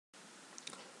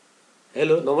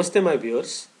Hello, Namaste my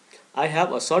viewers. I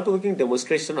have a short working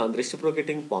demonstration on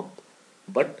reciprocating pump.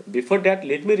 But before that,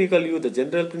 let me recall you the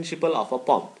general principle of a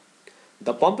pump.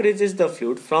 The pump raises the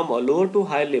fluid from a lower to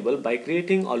higher level by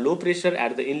creating a low pressure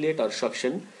at the inlet or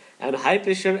suction and high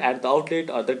pressure at the outlet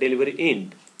or the delivery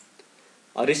end.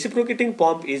 A reciprocating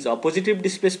pump is a positive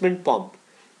displacement pump.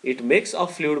 It makes a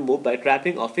fluid move by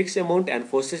trapping a fixed amount and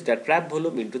forces that trap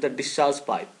volume into the discharge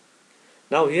pipe.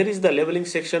 Now here is the leveling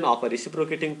section of a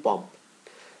reciprocating pump.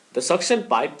 The suction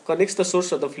pipe connects the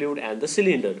source of the fluid and the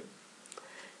cylinder.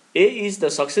 A is the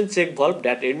suction check valve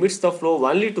that admits the flow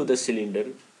only to the cylinder.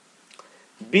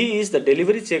 B is the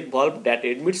delivery check valve that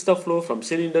admits the flow from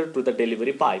cylinder to the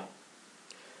delivery pipe.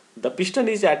 The piston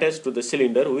is attached to the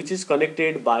cylinder, which is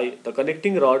connected by the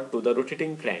connecting rod to the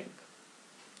rotating crank.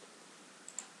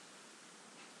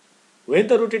 When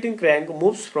the rotating crank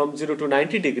moves from 0 to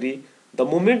 90 degree, the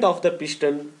movement of the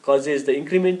piston causes the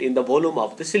increment in the volume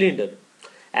of the cylinder.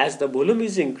 As the volume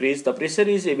is increased, the pressure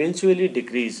is eventually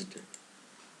decreased.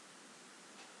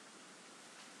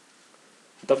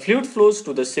 The fluid flows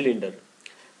to the cylinder.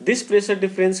 This pressure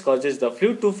difference causes the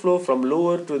fluid to flow from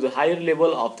lower to the higher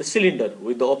level of the cylinder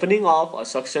with the opening of a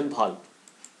suction valve.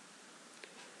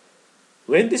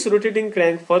 When this rotating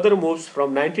crank further moves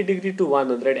from 90 degree to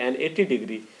 180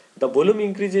 degree, the volume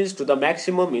increases to the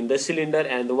maximum in the cylinder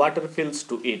and the water fills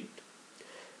to it.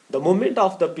 The movement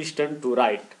of the piston to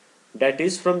right, that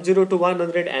is from 0 to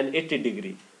 180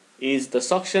 degree, is the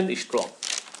suction stroke.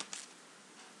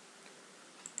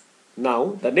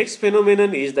 Now, the next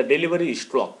phenomenon is the delivery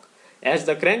stroke. As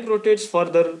the crank rotates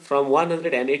further from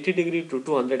 180 degree to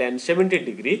 270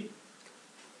 degree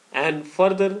and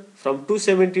further from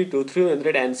 270 to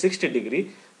 360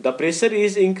 degree, the pressure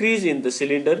is increased in the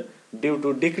cylinder due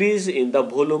to decrease in the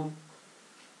volume.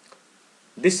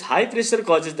 This high pressure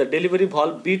causes the delivery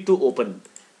valve B to open,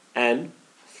 and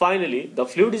finally the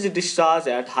fluid is discharged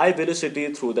at high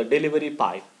velocity through the delivery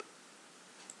pipe.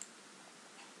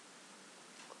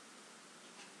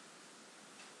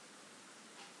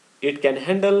 It can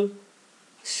handle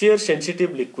shear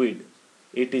sensitive liquid.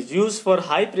 It is used for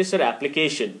high pressure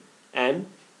application and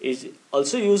is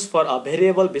also used for a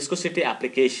variable viscosity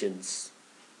applications.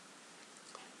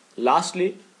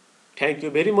 Lastly, thank you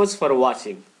very much for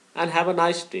watching and have a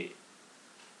nice day.